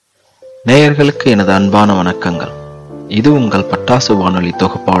நேயர்களுக்கு எனது அன்பான வணக்கங்கள். இது உங்கள் பட்டாசு வானொலி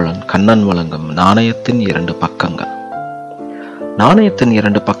தொகுப்பாளன் கண்ணன் வழங்கும் நாணயத்தின் 2 பக்கங்கள். நாணயத்தின்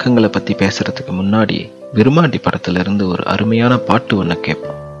 2 பக்கங்களை பத்தி பேசுறதுக்கு முன்னாடி விருமாண்டி படத்துல இருந்து ஒரு அருமையான பாட்டு ஒண்ணு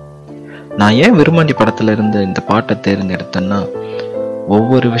கேட்போம். நான் ஏன் விருமாண்டி படத்துல இருந்து இந்த பாட்டை தேர்ந்தெடுத்தேன்னா,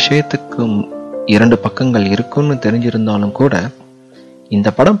 ஒவ்வொரு விஷயத்துக்கும் 2 பக்கங்கள் இருக்குன்னு தெரிஞ்சிருந்தாலும் கூட இந்த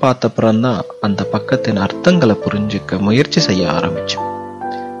படம் பார்த்தப்புறம்தான் அந்த பக்கத்தின் அர்த்தங்களை புரிஞ்சுக்க முயற்சி செய்ய ஆரம்பிச்சேன்.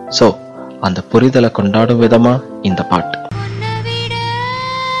 சோ அந்த புரிதலை கொண்டாடும் விதமா இந்த பாட்டு.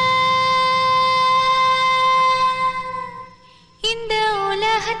 இந்த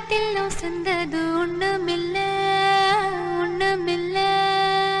உலகத்தில் சொந்தது ஒண்ணுமில்ல, ஒண்ணுமில்ல.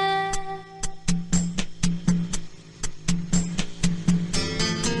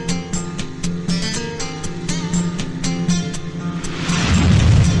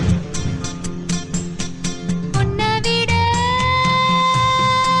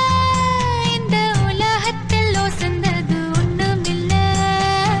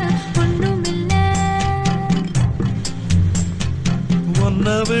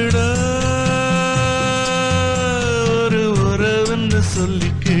 உன்னை விட ஒரு உறவுன்னு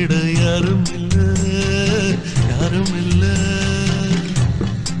சொல்லிக்கிட யாரும் இல்ல, யாரும் இல்ல.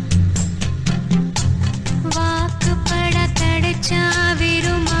 வாக்குப்பட கிடைச்சா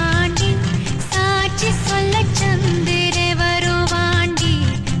விருமாண்டி, சாட்சி சொல்ல சந்திர வருவாண்டி,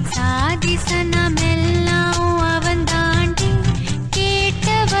 சாதி சனமெல்லாம் அவன் தாண்டி, கேட்ட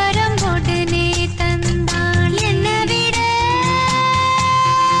வரம் உடனே தந்தான். என்னை விட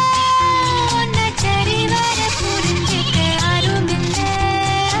உன்னை சரிவர புரிஞ்சுக்க யாரும் இல்ல,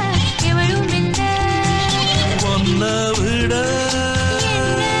 எவளும் இல்ல. உன்னை விட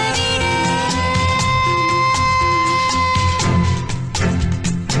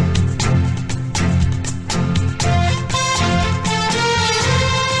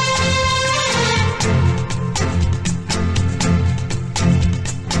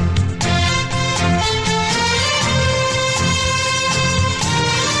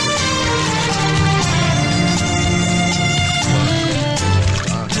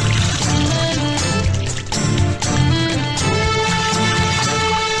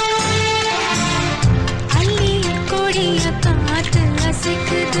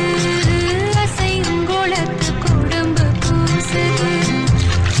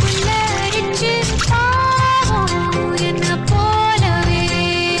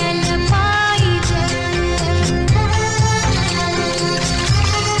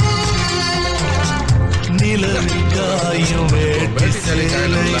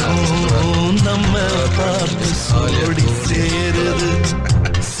நம்ம பார்த்து சோடி சேருது,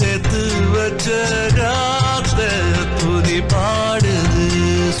 செத்து வச்ச காத்த துதி பாடுது,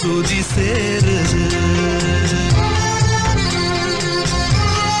 சுதி சேருது.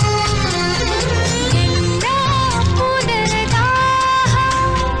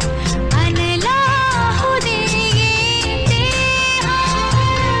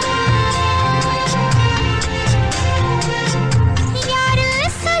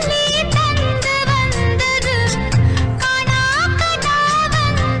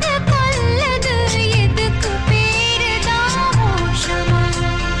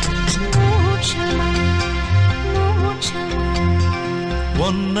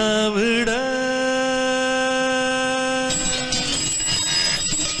 உன்னை விட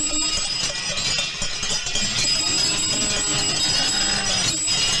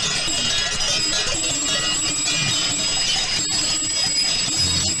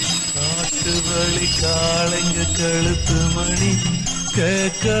காட்டு வழி காளைங்க கழுத்து மணி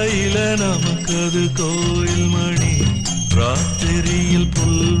கேக்கையில நமக்கு அது கோயில் மணி. ராத்திரியில்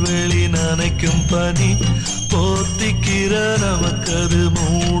புல்வெளி நனைக்கும் பனி போத்திக்கிற நமக்கு அது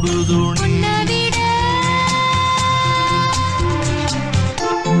மூடு துணி.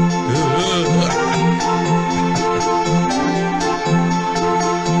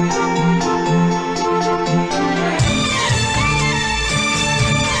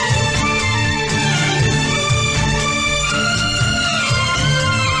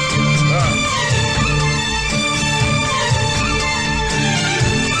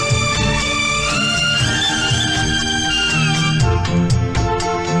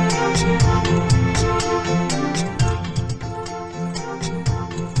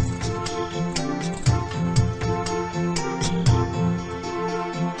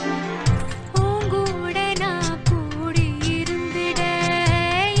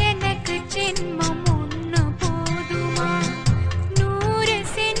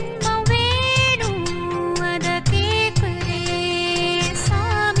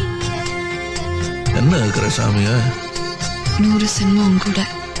 என்ன இருக்கிற சாமியா? 100 சினிமாவும் கூட.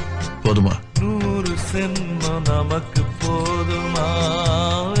 போதுமா? 100 சென்மம் நமக்கு போதுமா?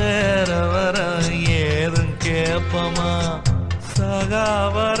 வேற வர ஏதும் கேப்பமா?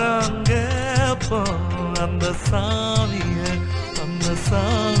 சகாவரம் கேப்போம் அந்த சாமிய, அந்த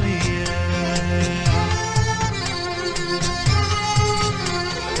சாமிய.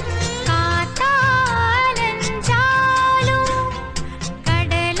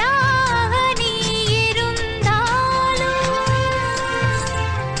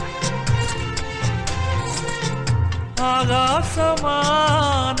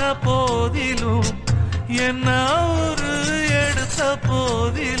 ஆகாசமான போதிலும் என்ன ஒரு எடுத்த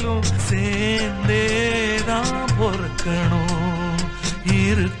போதிலும் சேர்ந்தேதான் பொறுக்கணும்,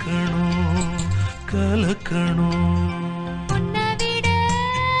 இருக்கணும், கலக்கணும்.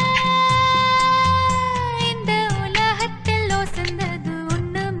 இந்த உலகத்தில் ஒசந்தது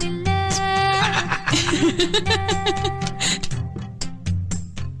ஒண்ணுமில்ல.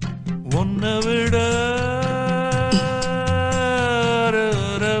 உன்னை விட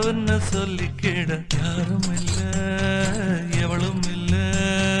சொல்லிக்கிட யாரும் இல்ல, எவளும் இல்ல.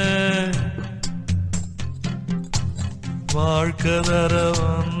 வாழ்க்கை தர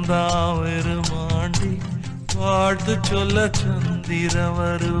வந்தா வருமாண்டி, வாழ்த்து சொல்ல சந்திர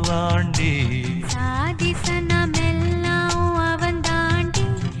வருவாண்டி. சாதிசனம் எல்லாம் அவன் தாண்டி,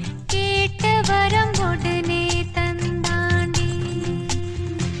 கேட்ட வரம் உடனே தந்தாண்டி.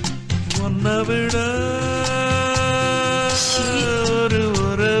 உன்னை விட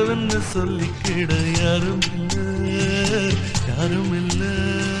சொல்லிக்கிட யாரும் இல்ல, யாரும் இல்ல.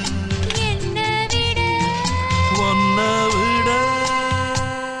 உன்னை விட.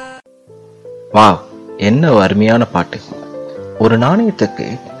 வாவ், என்ன அருமையான பாட்டு. ஒரு நாணயத்துக்கு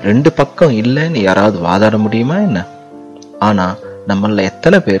 2 பக்கம் இல்லைன்னு யாராவது வாதாட முடியுமா என்ன? ஆனா நம்மள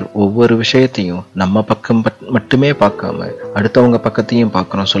எத்தனை பேர் ஒவ்வொரு விஷயத்தையும் நம்ம பக்கம் மட்டுமே பார்க்காம அடுத்தவங்க பக்கத்தையும்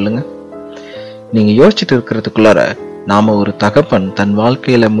பார்க்கறோம் சொல்லுங்க. நீங்க யோசிச்சுட்டு இருக்கிறதுக்குள்ளார நாம ஒரு தகப்பன் தன்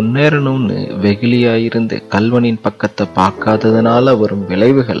வாழ்க்கையில முன்னேறணும்னு வெகுளியாயிருந்து கல்வனின் பக்கத்தை பார்க்காததுனால வரும்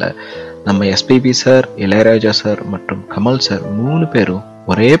விளைவுகளை நம்ம எஸ்பிபி சார், இளையராஜா சார் மற்றும் கமல் சார் 3 பேரும்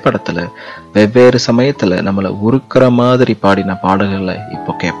ஒரே படத்துல வெவ்வேறு சமயத்துல நம்மள உருக்குற மாதிரி பாடின பாடல்களை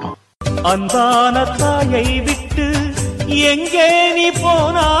இப்போ கேட்போம். அன்பான தாயை விட்டு எங்கே நீ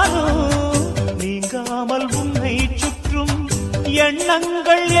போனாலும் நீங்காமல் உன்னை சுற்றும்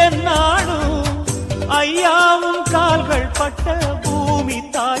எண்ணங்கள் என்னாலும். ஐயாவும் கால்கள் பட்ட பூமி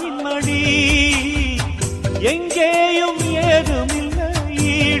தாயின் மடி, எங்கேயும் ஏதுமில்லை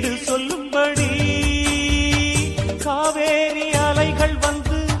ஈடு சொல்லும்படி. காவேரி அலைகள்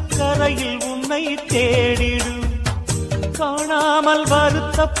வந்து கரையில் உன்னை தேடிடும், காணாமல்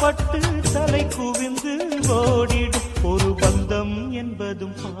வருத்தப்பட்டு தலை குவிந்து ஓடிடும். ஒரு பந்தம்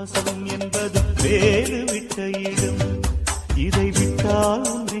என்பதும் பாசம் என்பதும் வேறு விட்ட இடம், இதை விட்டால்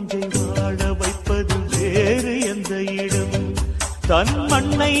நெஞ்சை வாழ வைப்பது வேறு எந்த இடம். தன்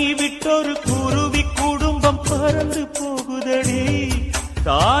மண்ணை விட்டொரு குருவி குடும்பம் பறந்து போகுதடி,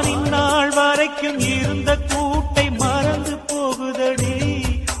 தான் இந்நாள் வரைக்கும் இருந்த கூட்டை மறந்து போகுதடி.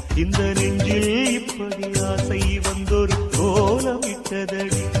 இந்த நெஞ்சில் இப்படி ஆசை வந்தொரு கோலம்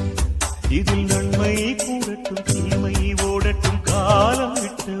இட்டதடி, இதில் நன்மை கூடட்டும் தீமை ஓடட்டும் காலம்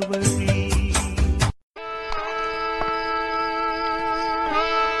விட்டவழி.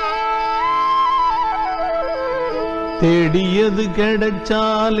 தேடியது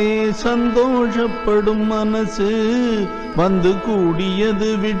கிடைச்சாலே சந்தோஷப்படும் மனசு, வந்து கூடியது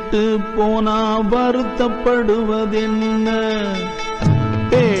விட்டு போனா வருத்தப்படுவதென்ன?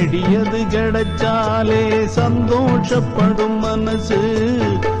 தேடியது கிடைச்சாலே சந்தோஷப்படும் மனசு,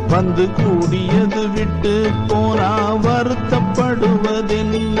 வந்து கூடியது விட்டு போனா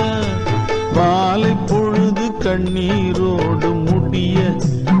வருத்தப்படுவதென்ன? மாலை பொழுது கண்ணீரோடு முடிய,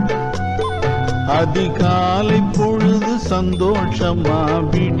 அதிகாலை பொழுது சந்தோஷமா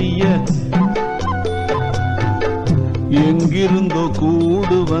விடிய, எங்கிருந்தோ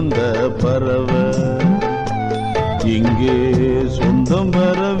கூடு வந்த பறவை இங்கே சொந்தம்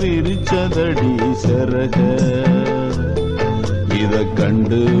வர விரிச்சதடி சரக. இத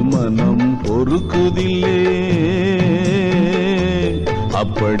கண்டு மனம் பொறுக்குதில்லே,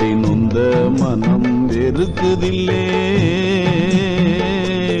 அப்படி நொந்த மனம் வெறுக்குதில்லே.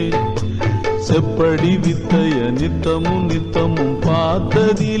 செப்படி வித்தைய நித்தமும் நித்தமும்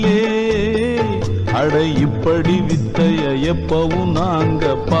பார்த்ததிலே, அட இப்படி வித்தைய எப்பவும் நாங்க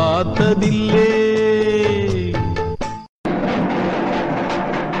பார்த்ததில்லே.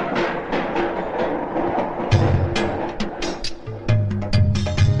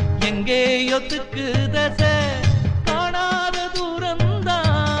 எங்கேயோத்துக்கு தசை காணாத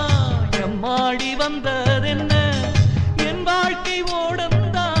தூரம்தான், எம்மாடி வந்ததென்ன என் வாழ்க்கை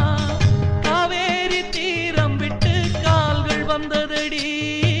ஓடம்தான். வந்ததடி,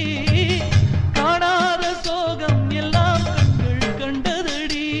 காணாத சோகம் எல்லாம் கண்கள்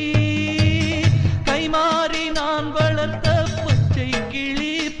கண்டதடி. கைமாறி நான் வளர்த்த பச்சை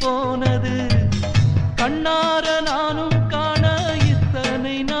கிளி போனது, கண்ணார நானும் காண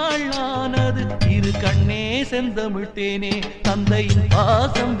இத்தனை நாள் ஆனது. இரு கண்ணே செந்தமிழ்த்தேனே தந்தையின்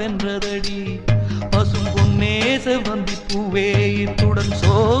பாசம் வென்றதடி. பசும் பொன்னே செவ்வந்தி பூவே இத்துடன்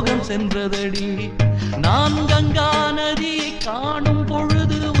சோகம் சென்றதடி. நான் கங்கா நதியை காணும்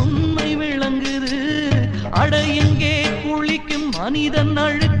பொழுது உண்மை விளங்குது. அட எங்கே குளிக்கும் மனிதன்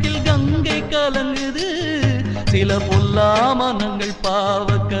அழுக்கில் கங்கை கலங்குது. சில பொல்லா மனங்கள்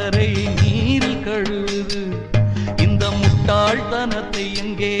பாவக்கரை நீரில் கழுவுது. இந்த முட்டாள்தனத்தை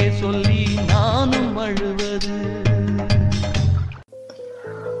எங்கே சொல்லி நானும் அழுவது.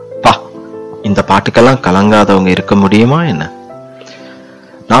 இந்த பாட்டுக்கெல்லாம் கலங்காதவங்க இருக்க முடியுமா என்ன?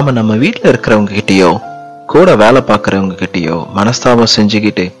 நாம நம்ம வீட்டுல இருக்கிறவங்க கிட்டயோ கூட வேலை பார்க்கறவங்க கிட்டயோ மனஸ்தாபம்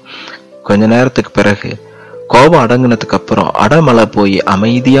செஞ்சுக்கிட்டு கொஞ்ச நேரத்துக்கு பிறகு கோபம் அடங்கினதுக்கு அப்புறம் அடமலை போய்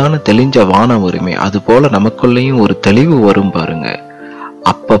அமைதியான தெளிஞ்ச வானம் உரிமை, அது போல நமக்குள்ளேயும் ஒரு தெளிவு வரும் பாருங்க.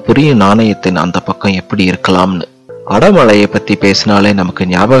 அப்ப புரியும் நாணயத்தின் அந்த பக்கம் எப்படி இருக்கலாம்னு. அடமலையை பத்தி பேசினாலே நமக்கு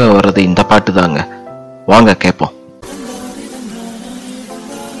ஞாபகம் வர்றது இந்த பாட்டு தாங்க. வாங்க கேட்போம்.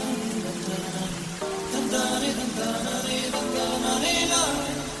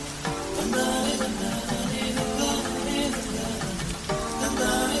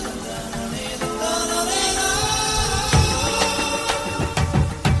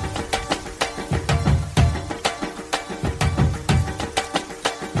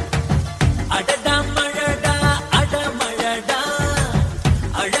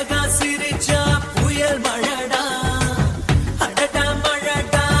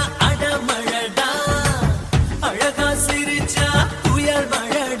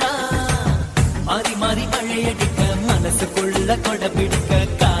 கொடை பிடிக்க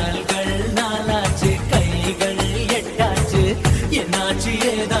கால்கள் நாளாச்சு, கைகள் எட்டாச்சு, என்னாச்சு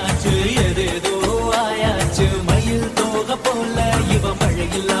ஏதாச்சு எதேதோ ஆயாச்சு. மயில் தோக போல இவ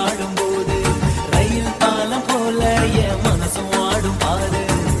மழையில் ஆடும் போது, ரயில் பாலம் போல என் மனசும் ஆடும் பாரு.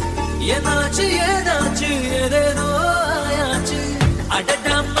 என்னாச்சு ஏதாச்சு எதேதோ ஆயாச்சு.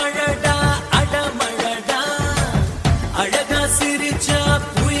 அடடா மழடா அடமழடா, அழகா சிரிச்சா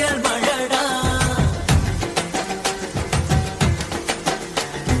புயல் மழடா.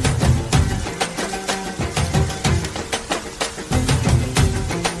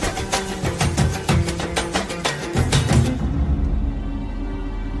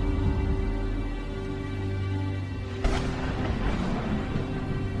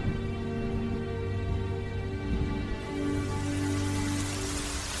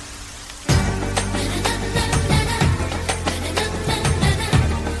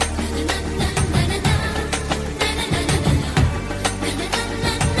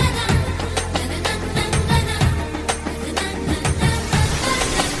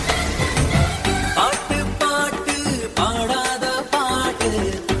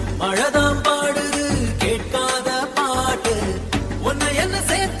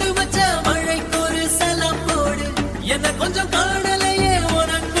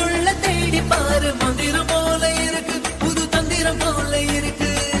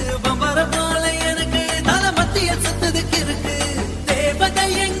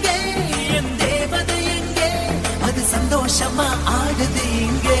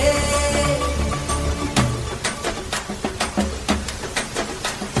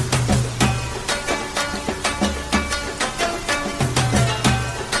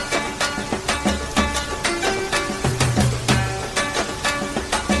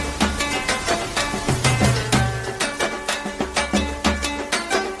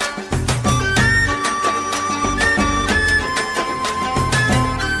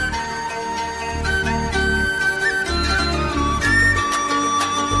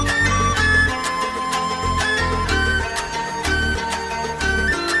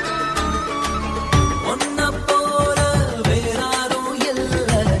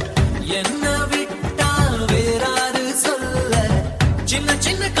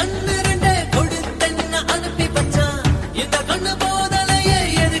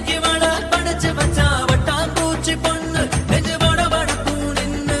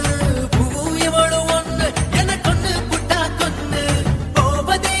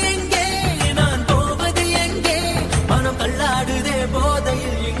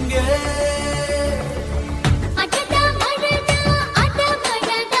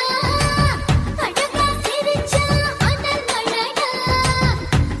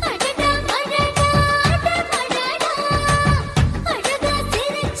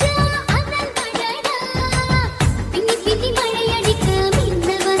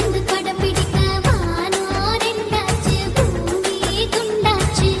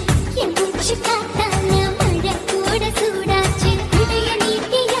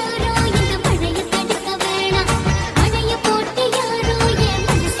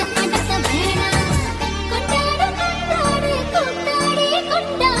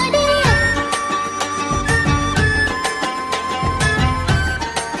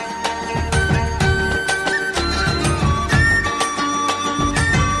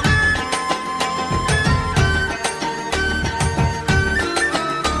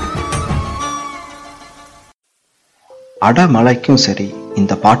 அடமலைக்கும் சரி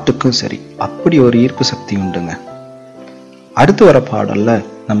இந்த பாட்டுக்கும் சரி அப்படி ஒரு ஈர்ப்பு சக்தி உண்டுங்க. அடுத்து வர பாடல்ல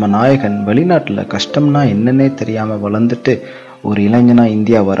நம்ம நாயகன் வெளிநாட்டுல கஷ்டம்னா என்னன்னே தெரியாம வளர்ந்துட்டு ஒரு இளைஞனா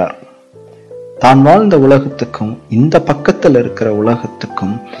இந்தியா வரார். தான் வாழ்ந்த உலகத்துக்கும் இந்த பக்கத்துல இருக்கிற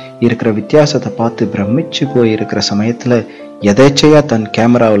உலகத்துக்கும் இருக்கிற வித்தியாசத்தை பார்த்து பிரமிச்சு போயிருக்கிற சமயத்துல எதேச்சையா தன்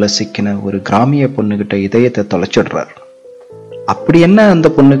கேமராவில சிக்கின ஒரு கிராமிய பொண்ணுகிட்ட இதயத்தை தொலைச்சிடுறார். அப்படி என்ன அந்த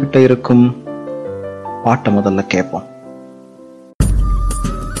பொண்ணுகிட்ட இருக்கும்? பாட்டை முதல்ல கேட்போம்.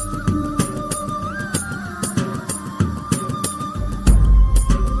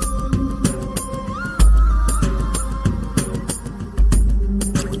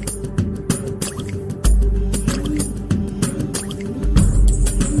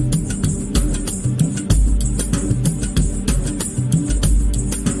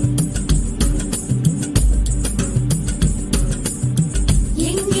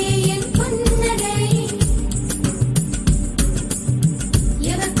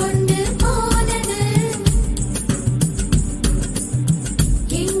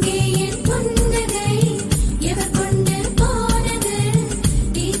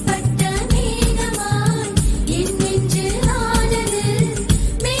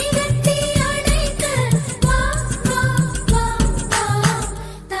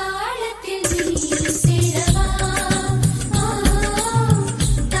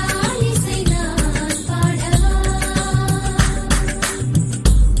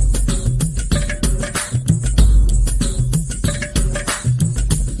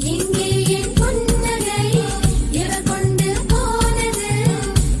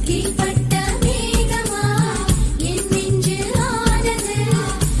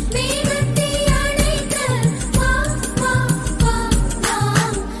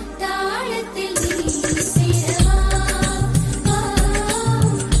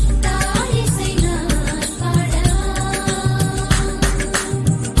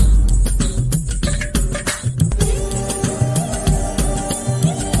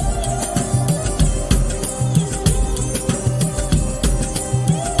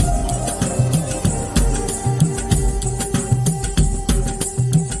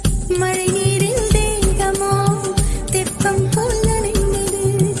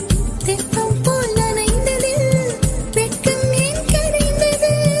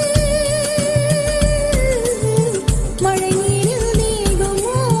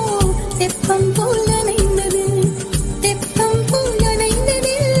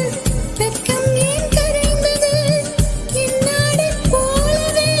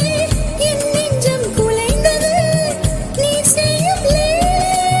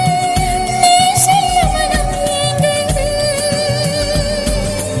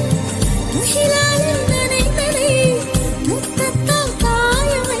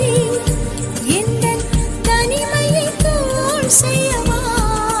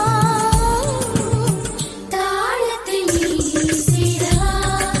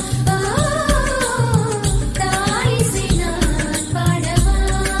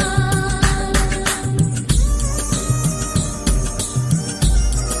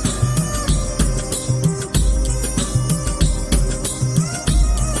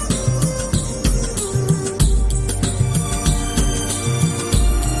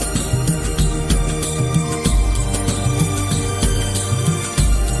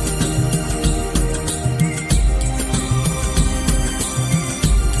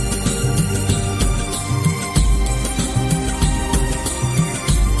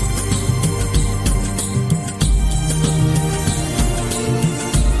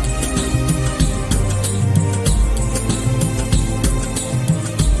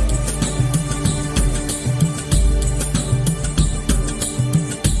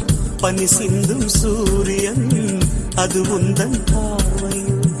 பனி சிந்தும் சூரியன் அது உந்தன்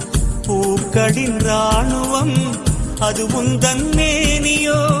பார்வையும், பூக்களின் ராணுவம் அது உந்தன்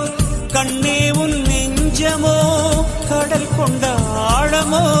மேனியோ, கண்ணே உன் நெஞ்சமோ கடல் கொண்ட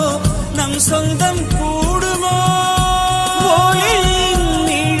ஆழமோ, நம் சொந்தம் கூடுமோ ஒளியின்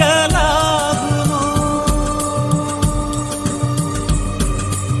நிழலாகுமோ.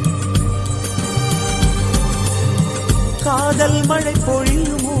 காதல் மழை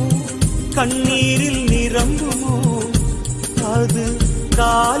பொழியுமோ, கண்ணீரில் நிரம்புமோ, அது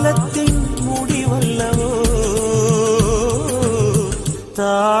காலத்தின் முடிவல்லவோ.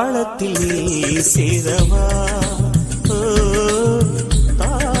 தாளத்தில் நீ சேரவா,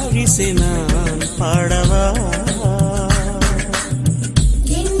 தாழிசை நான் பாடவா.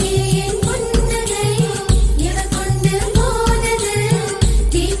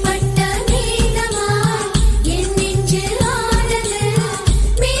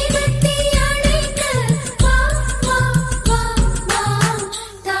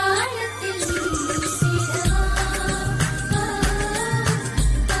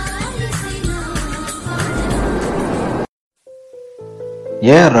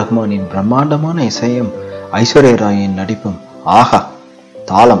 ஏ.ஆர். ரஹ்மானின் பிரம்மாண்டமான இசையும் ஐஸ்வர்யா ராயின் நடிப்பும் ஆஹா,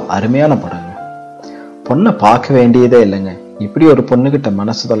 தாளம் அருமையான படங்க. பொண்ணை பார்க்க வேண்டியதே இல்லைங்க. இப்படி ஒரு பொண்ணுகிட்ட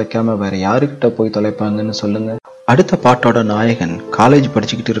மனசு தொலைக்காம வேற யாருக்கிட்ட போய் தொலைப்பாங்கன்னு சொல்லுங்க. அடுத்த பாட்டோட நாயகன் காலேஜ்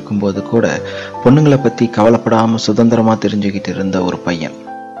படிச்சுக்கிட்டு இருக்கும்போது கூட பொண்ணுங்களை பத்தி கவலைப்படாம சுதந்திரமா தெரிஞ்சுக்கிட்டு இருந்த ஒரு பையன்.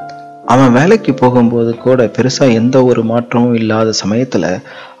 அவன் வேலைக்கு போகும்போது கூட பெருசா எந்த ஒரு மாற்றமும் இல்லாத சமயத்துல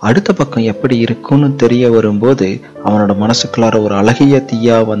அடுத்த பக்கம் எப்படி இருக்கும்னு தெரிய வரும்போது அவனோட மனசுக்குள்ளார ஒரு அழகிய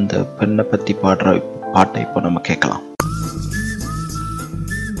தீயா வந்த பெண்ணை பத்தி பாடுற பாட்டை இப்போ நம்ம கேட்கலாம்.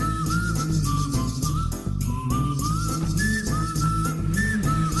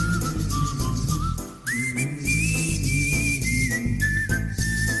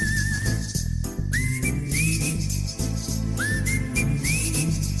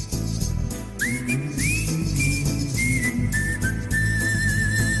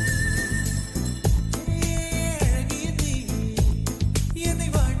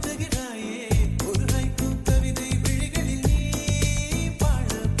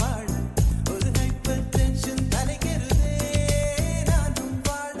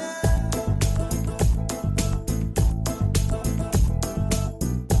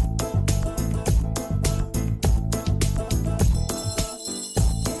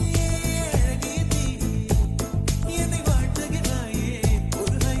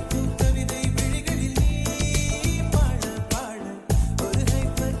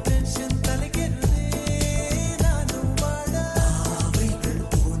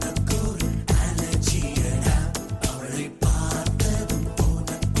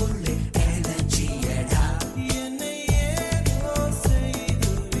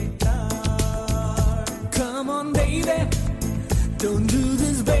 Don't do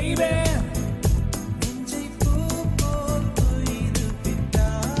this, baby.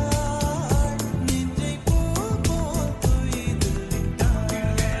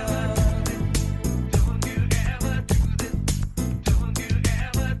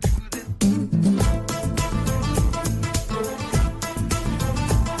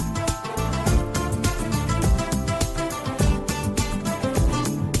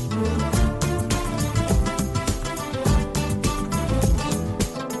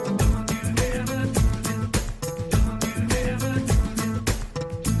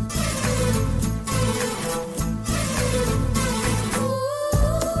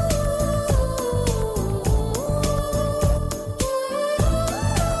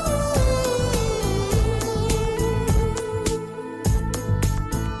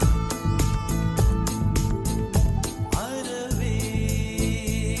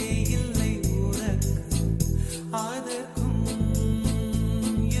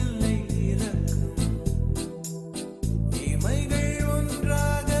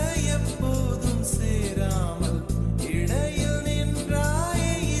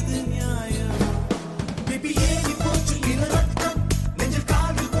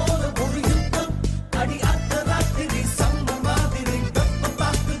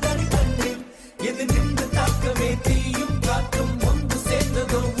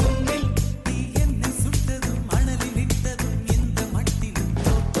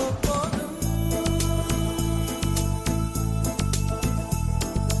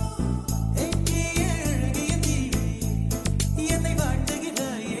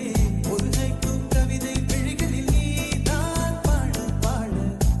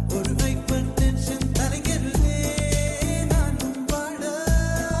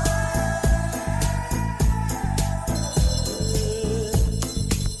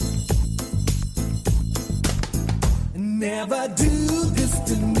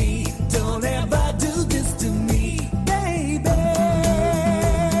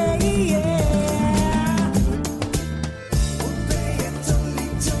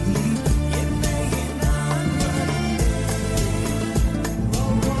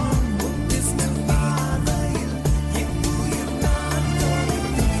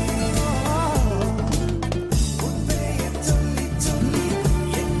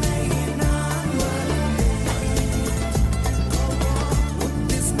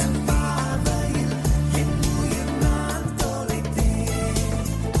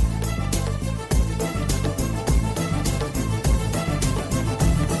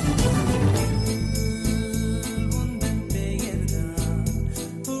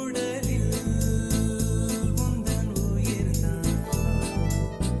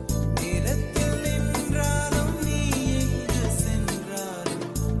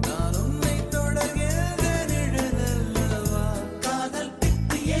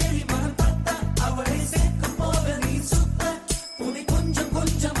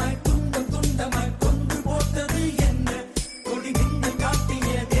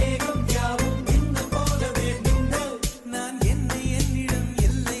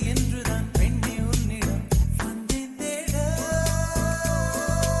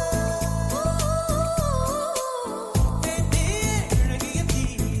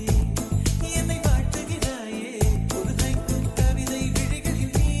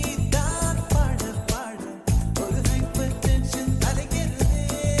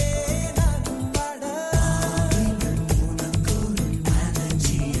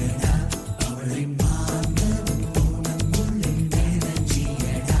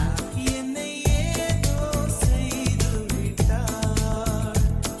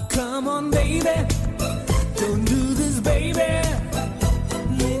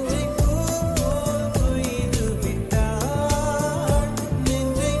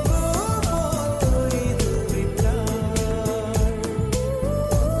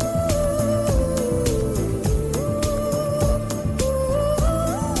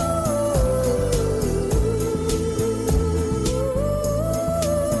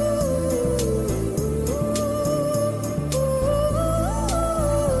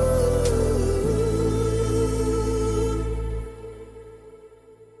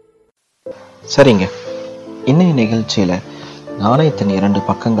 சரிங்க, இன்னைய நிகழ்ச்சியில நாணயத்தின் 2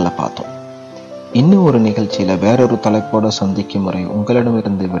 பக்கங்களை பார்த்தோம். இன்னும் ஒரு நிகழ்ச்சியில வேறொரு தலைப்போட சந்திக்கும் முறை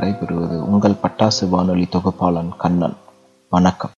உங்களிடமிருந்து விடைபெறுவது உங்கள் பட்டாசு வானொலி தொகுப்பாளன் கண்ணன். வணக்கம்.